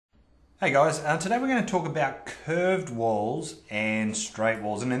Hey guys, today we're going to talk about curved walls and straight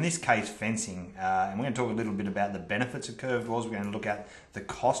walls, and in this case fencing. And we're going to talk a little bit about the benefits of curved walls. We're going to look at the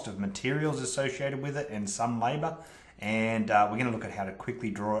cost of materials associated with it and some labour, and we're going to look at how to quickly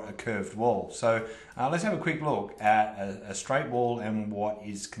draw a curved wall. So let's have a quick look at a straight wall and what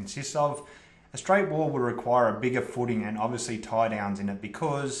it consists of. A straight wall will require a bigger footing and obviously tie downs in it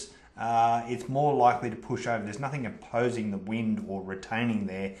because it's more likely to push over. There's nothing opposing the wind or retaining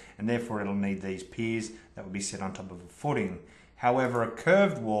there, and therefore it'll need these piers that will be set on top of a footing. However, a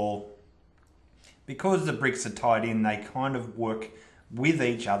curved wall, because the bricks are tied in, they kind of work with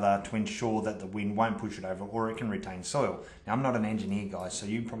each other to ensure that the wind won't push it over or it can retain soil. Now, I'm not an engineer, guys, so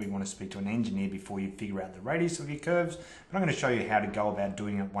you probably want to speak to an engineer before you figure out the radius of your curves, but I'm going to show you how to go about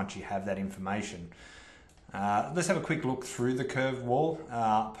doing it once you have that information. Let's have a quick look through the curved wall.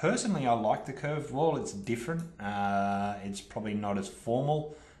 Personally, I like the curved wall. It's different. It's probably not as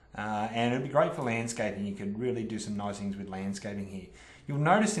formal, and it'd be great for landscaping. You could really do some nice things with landscaping here. You'll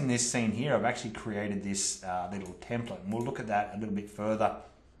notice in this scene here, I've actually created this little template, and we'll look at that a little bit further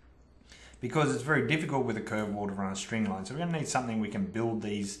because it's very difficult with a curved wall to run a string line. So we're going to need something we can build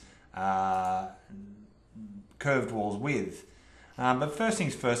these curved walls with. But first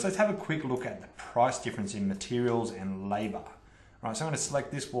things first, let's have a quick look at the price difference in materials and labour. Right, so I'm going to select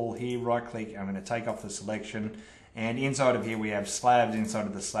this wall here, right click, I'm going to take off the selection, and inside of here we have slabs. Inside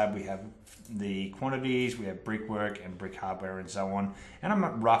of the slab we have the quantities, we have brickwork and brick hardware and so on, and I'm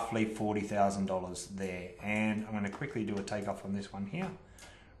at roughly $40,000 there. And I'm going to quickly do a takeoff on this one here.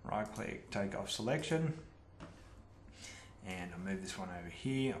 Right click, take off selection, and I'll move this one over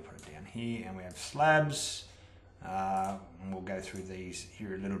here, I'll put it down here, and we have slabs. And we'll go through these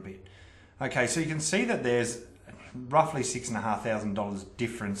here a little bit. Okay, so you can see that there's roughly $6,500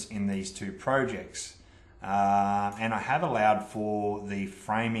 difference in these two projects. And I have allowed for the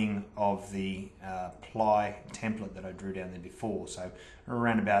framing of the ply template that I drew down there before, so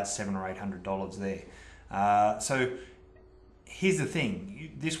around about $700 or $800 there. So here's the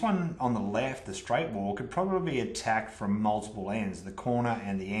thing, this one on the left, the straight wall, could probably be attacked from multiple ends, the corner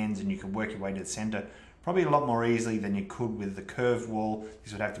and the ends, and you could work your way to the center probably a lot more easily than you could with the curved wall.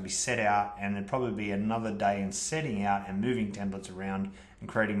 This would have to be set out, and it'd probably be another day in setting out and moving templates around and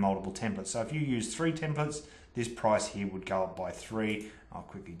creating multiple templates. So if you use 3 templates, this price here would go up by 3. I'll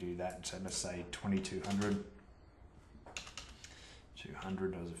quickly do that. So let's say 2,200.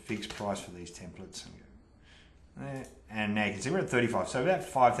 200 was a fixed price for these templates. There. And now you can see we're at 35, so about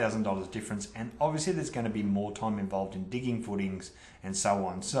 $5,000 difference, and obviously there's going to be more time involved in digging footings and so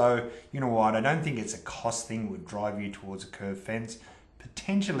on. So you know what, I don't think it's a cost thing that would drive you towards a curved fence.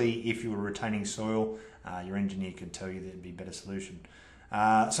 Potentially, if you were retaining soil, your engineer could tell you there'd be a better solution.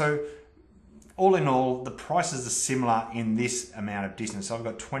 So all in all, the prices are similar in this amount of distance. So I've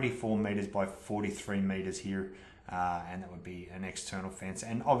got 24 meters by 43 meters here. And that would be an external fence,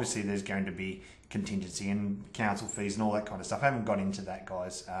 and obviously there's going to be contingency and council fees and all that kind of stuff. I haven't got into that,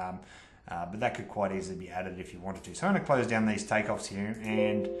 guys, but that could quite easily be added if you wanted to. So I'm going to close down these takeoffs here,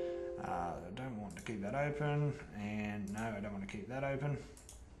 and I don't want to keep that open, and no, I don't want to keep that open.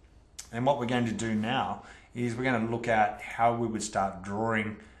 And what we're going to do now is we're going to look at how we would start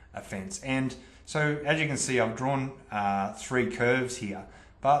drawing a fence. And so as you can see, I've drawn 3 curves here.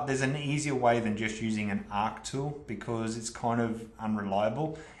 But there's an easier way than just using an arc tool because it's kind of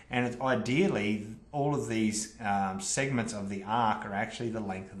unreliable, and it's ideally all of these segments of the arc are actually the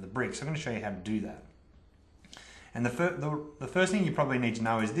length of the brick. So I'm going to show you how to do that. And the first thing you probably need to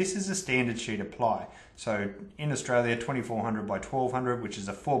know is this is a standard sheet of ply. So in Australia, 2400 by 1200, which is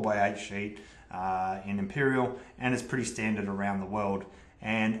a 4x8 sheet in Imperial, and it's pretty standard around the world.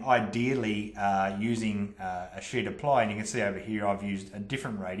 And ideally using a sheet of ply, and you can see over here I've used a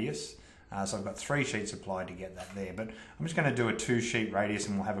different radius, so I've got 3 sheets of ply to get that there, but I'm just going to do a 2-sheet radius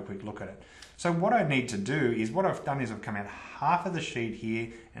and we'll have a quick look at it. So what I need to do is, what I've done is I've come out half of the sheet here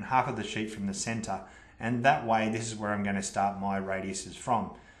and half of the sheet from the center, and that way this is where I'm going to start my radiuses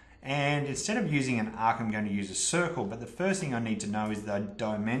from. And instead of using an arc, I'm going to use a circle, but the first thing I need to know is the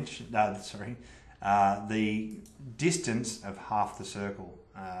dimension, the distance of half the circle,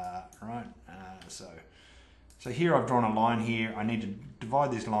 right? So here I've drawn a line here. I need to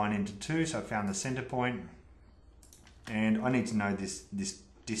divide this line into 2, so I found the center point, and I need to know this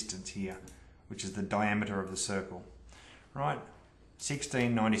distance here, which is the diameter of the circle, right?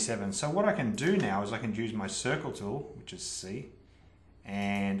 1697. So what I can do now is I can use my circle tool, which is C,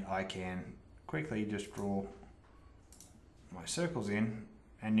 and I can quickly just draw my circles in.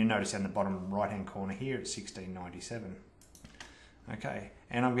 And you notice in the bottom right hand corner here it's 1697. Okay,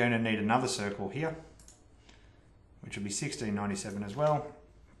 and I'm going to need another circle here, which will be 1697 as well.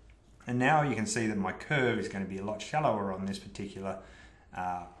 And now you can see that my curve is going to be a lot shallower on this particular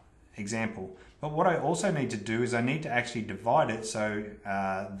example. But what I also need to do is I need to actually divide it so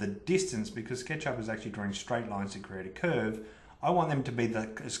the distance, because SketchUp is actually drawing straight lines to create a curve, I want them to be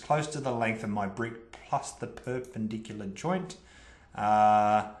as close to the length of my brick plus the perpendicular joint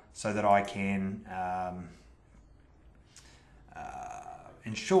so that I can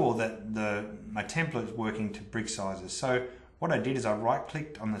ensure that my template is working to brick sizes. So what I did is I right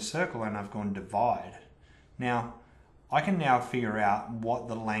clicked on the circle and I've gone divide. Now I can now figure out what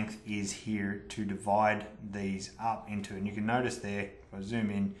the length is here to divide these up into, and you can notice there, if I zoom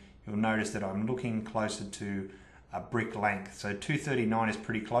in, you'll notice that I'm looking closer to a brick length. So 239 is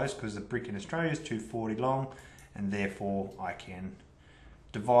pretty close because the brick in Australia is 240 long, and therefore I can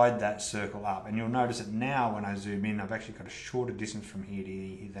divide that circle up. And you'll notice that now when I zoom in, I've actually got a shorter distance from here to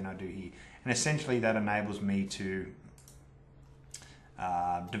here than I do here. And essentially that enables me to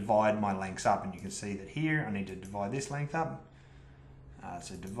divide my lengths up, and you can see that here I need to divide this length up.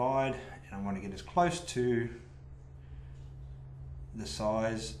 So divide, and I want to get as close to the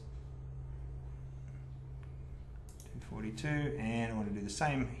size 242, and I want to do the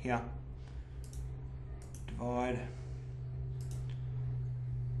same here. Divide.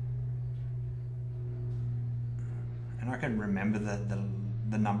 And I can remember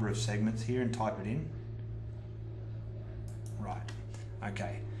the number of segments here and type it in. Right.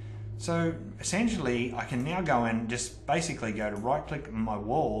 Okay, so essentially I can now go and just basically go to right click on my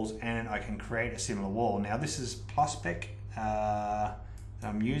walls and I can create a similar wall. Now this is PlusSpec that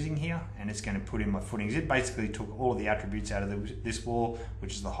I'm using here, and it's going to put in my footings. It basically took all of the attributes out of this wall,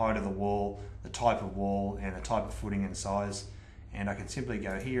 which is the height of the wall, the type of wall, and the type of footing and size. And I can simply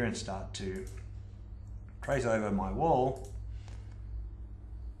go here and start to trace over my wall.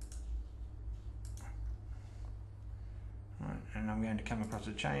 Right, and I'm going to come across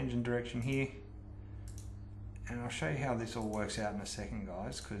a change in direction here, and I'll show you how this all works out in a second,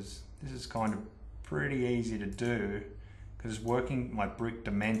 guys, because this is kind of pretty easy to do because it's working my brick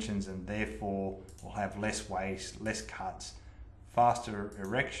dimensions, and therefore will have less waste, less cuts, faster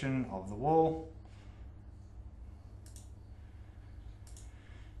erection of the wall.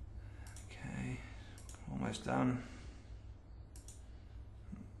 Okay, almost done.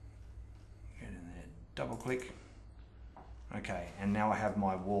 Get in there, double click. Okay, and now I have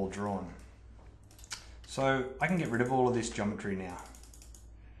my wall drawn. So I can get rid of all of this geometry now.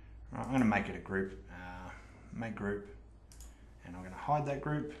 Right, I'm going to make it a group. Make group, and I'm going to hide that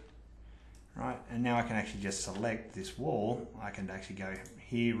group. Right, and now I can actually just select this wall. I can actually go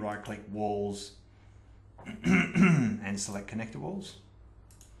here, right click walls, and select connector walls.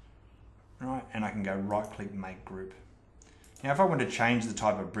 Right, and I can go right click make group. Now if I want to change the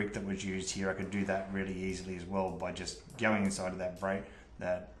type of brick that was used here, I could do that really easily as well by just going inside of that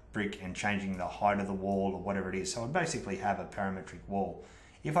brick and changing the height of the wall or whatever it is. So I basically have a parametric wall.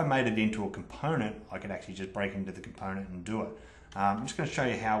 If I made it into a component, I could actually just break into the component and do it. I'm just going to show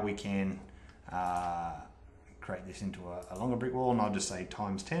you how we can create this into a longer brick wall, and I'll just say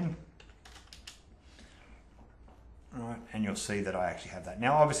times 10. Right, and you'll see that I actually have that.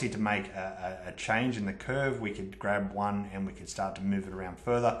 Now obviously to make a change in the curve, we could grab one and we could start to move it around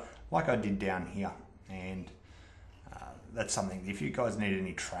further like I did down here. And that's something, if you guys need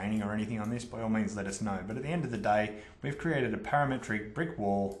any training or anything on this, by all means let us know. But at the end of the day, we've created a parametric brick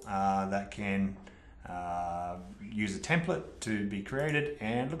wall that can use a template to be created,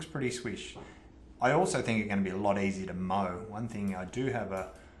 and looks pretty swish. I also think it's going to be a lot easier to mow. One thing, I do have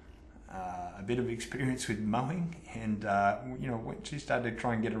a bit of experience with mowing, and you know, once you start to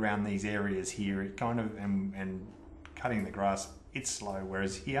try and get around these areas here, it kind of, and cutting the grass, it's slow,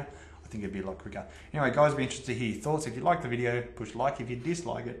 whereas here I think it'd be a lot quicker. Anyway guys, be interested to hear your thoughts. If you like the video, push like. If you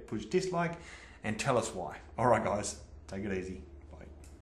dislike it, push dislike, and tell us why. Alright guys, take it easy.